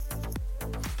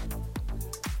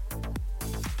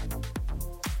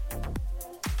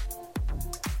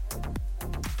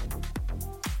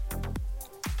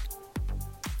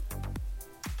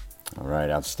right,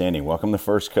 outstanding. Welcome to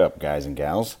First Cup, guys and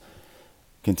gals.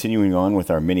 Continuing on with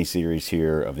our mini-series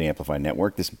here of the Amplify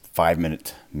Network, this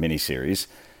 5-minute mini-series.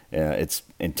 It's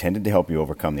intended to help you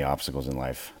overcome the obstacles in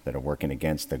life that are working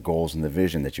against the goals and the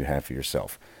vision that you have for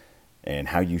yourself. And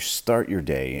how you start your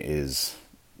day is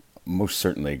most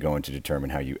certainly going to determine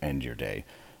how you end your day.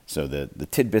 So the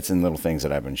tidbits and little things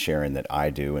that I've been sharing that I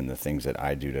do and the things that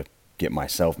I do to get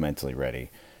myself mentally ready,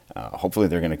 hopefully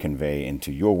they're going to convey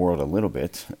into your world a little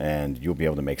bit, and you'll be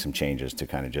able to make some changes to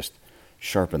kind of just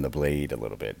sharpen the blade a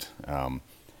little bit.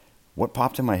 What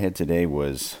popped in my head today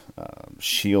was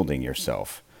shielding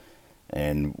yourself.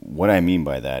 And what I mean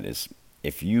by that is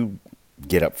if you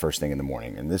get up first thing in the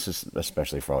morning, and this is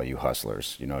especially for all you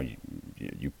hustlers,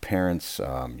 you parents,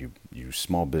 you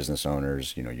small business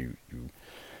owners, you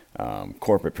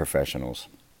corporate professionals,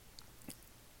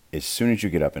 as soon as you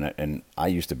get up, and I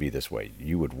used to be this way,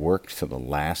 you would work to the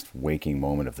last waking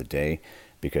moment of the day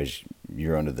because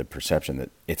you're under the perception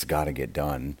that it's got to get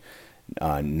done,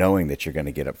 knowing that you're going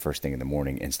to get up first thing in the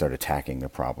morning and start attacking the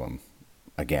problem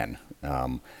again.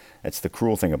 It's the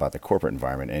cruel thing about the corporate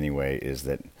environment anyway, is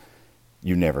that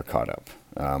you never caught up.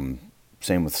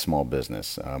 Same with small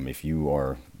business. If you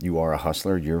are a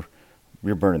hustler, you're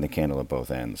burning the candle at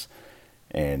both ends.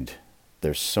 And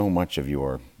there's so much of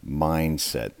your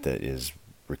mindset that is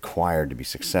required to be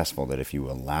successful that if you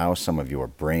allow some of your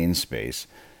brain space,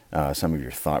 some of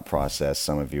your thought process,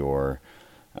 some of your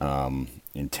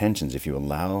intentions, if you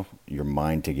allow your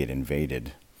mind to get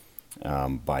invaded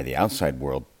by the outside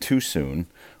world too soon,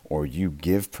 or you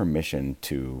give permission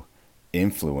to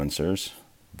influencers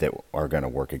that are going to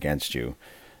work against you,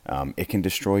 it can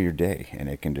destroy your day, and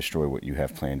it can destroy what you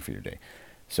have planned for your day.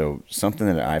 So something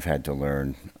that I've had to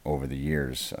learn over the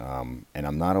years, and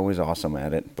I'm not always awesome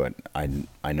at it, but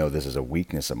I know this is a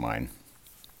weakness of mine,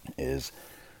 is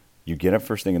you get up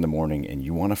first thing in the morning and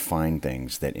you want to find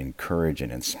things that encourage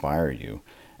and inspire you,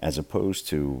 as opposed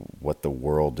to what the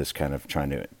world is kind of trying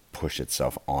to push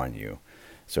itself on you.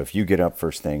 So if you get up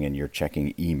first thing and you're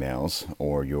checking emails,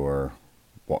 or you're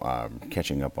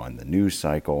catching up on the news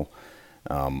cycle,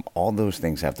 all those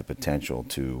things have the potential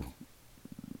to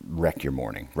wreck your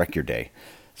morning, wreck your day.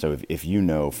 So if you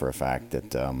know for a fact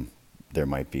that there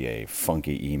might be a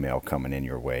funky email coming in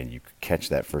your way, and you catch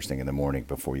that first thing in the morning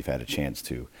before you've had a chance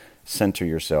to center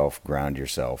yourself, ground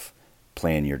yourself,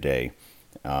 plan your day,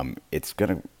 it's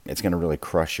gonna really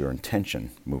crush your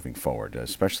intention moving forward.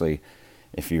 Especially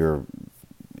if you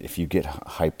get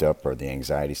hyped up, or the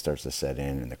anxiety starts to set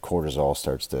in and the cortisol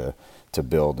starts to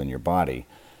build in your body.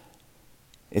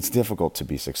 It's difficult to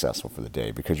be successful for the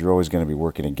day because you're always going to be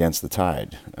working against the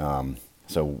tide.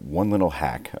 So one little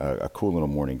hack, a cool little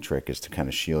morning trick, is to kind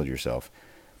of shield yourself.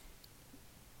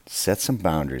 Set some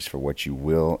boundaries for what you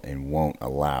will and won't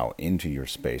allow into your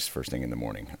space first thing in the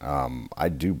morning. I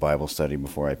do Bible study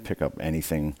before I pick up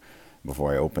anything,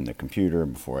 before I open the computer,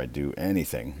 before I do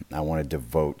anything. I want to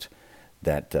devote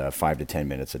that 5 to 10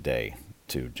 minutes a day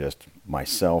to just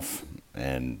myself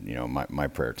and my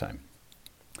prayer time.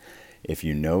 If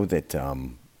you know that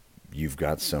you've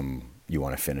got you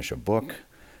want to finish a book,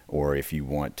 or if you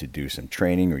want to do some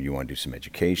training, or you want to do some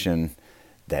education,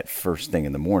 that first thing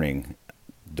in the morning,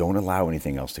 don't allow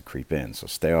anything else to creep in. So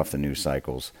stay off the news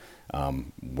cycles.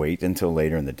 Wait until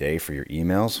later in the day for your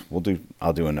emails.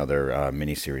 I'll do another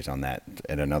mini series on that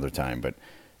at another time, but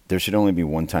there should only be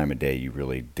one time a day you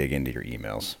really dig into your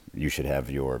emails. You should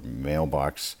have your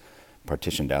mailbox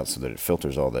partitioned out so that it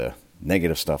filters all the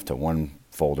negative stuff to one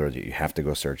folder that you have to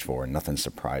go search for, and nothing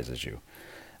surprises you.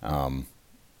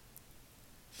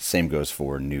 Same goes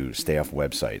for news. Stay off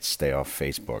websites, stay off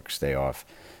Facebook, stay off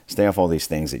all these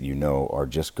things that you know are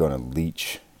just going to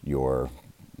leach your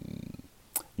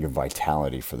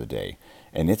vitality for the day.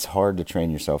 And it's hard to train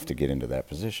yourself to get into that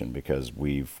position because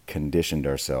we've conditioned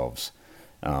ourselves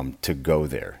to go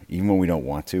there. Even when we don't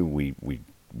want to, we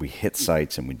hit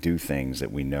sites and we do things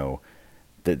that we know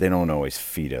that they don't always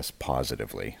feed us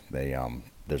positively.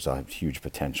 There's a huge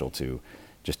potential to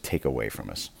just take away from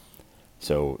us.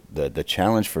 So the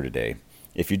challenge for today,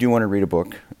 if you do want to read a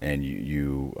book and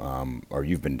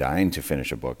you've been dying to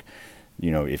finish a book,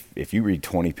 if you read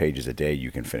 20 pages a day,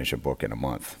 you can finish a book in a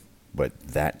month. But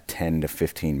that 10 to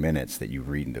 15 minutes that you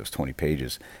read in those 20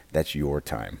 pages, that's your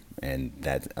time. And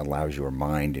that allows your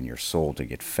mind and your soul to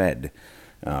get fed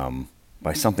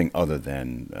by something other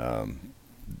than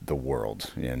the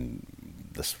world and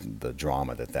the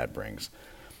drama that brings.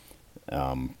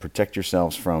 Protect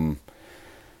yourselves from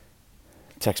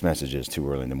text messages too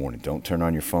early in the morning. Don't turn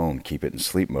on your phone. Keep it in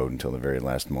sleep mode until the very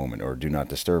last moment, or do not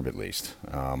disturb at least.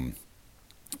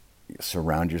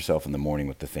 Surround yourself in the morning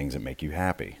with the things that make you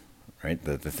happy. right?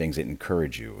 The things that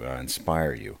encourage you,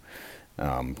 inspire you.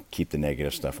 Keep the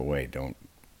negative stuff away. Don't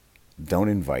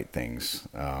invite things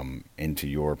into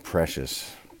your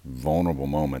precious, vulnerable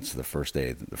moments the first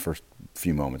day, the first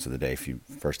few moments of the day,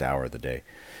 first hour of the day.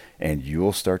 And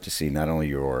you'll start to see not only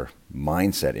your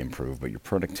mindset improve, but your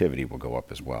productivity will go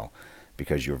up as well,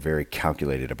 because you're very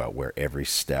calculated about where every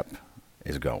step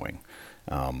is going.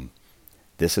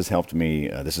 This has helped me.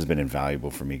 This has been invaluable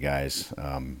for me, guys.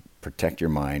 Protect your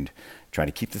mind. Try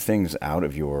to keep the things out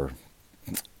of your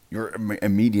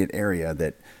immediate area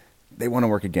that they want to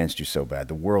work against you so bad.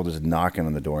 The world is knocking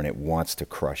on the door and it wants to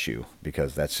crush you,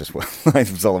 because that's just what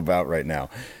life is all about right now,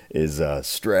 is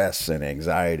stress and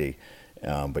anxiety.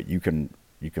 But you can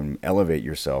elevate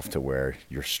yourself to where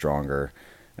you're stronger,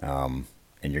 and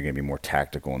you're going to be more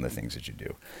tactical in the things that you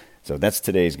do. So that's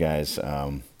today's, guys.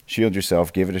 Shield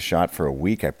yourself. Give it a shot for a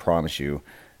week. I promise you,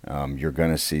 you're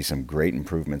going to see some great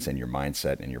improvements in your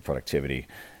mindset and your productivity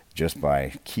just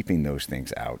by keeping those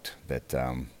things out that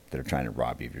are trying to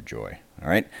rob you of your joy. All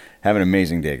right? Have an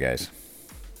amazing day, guys.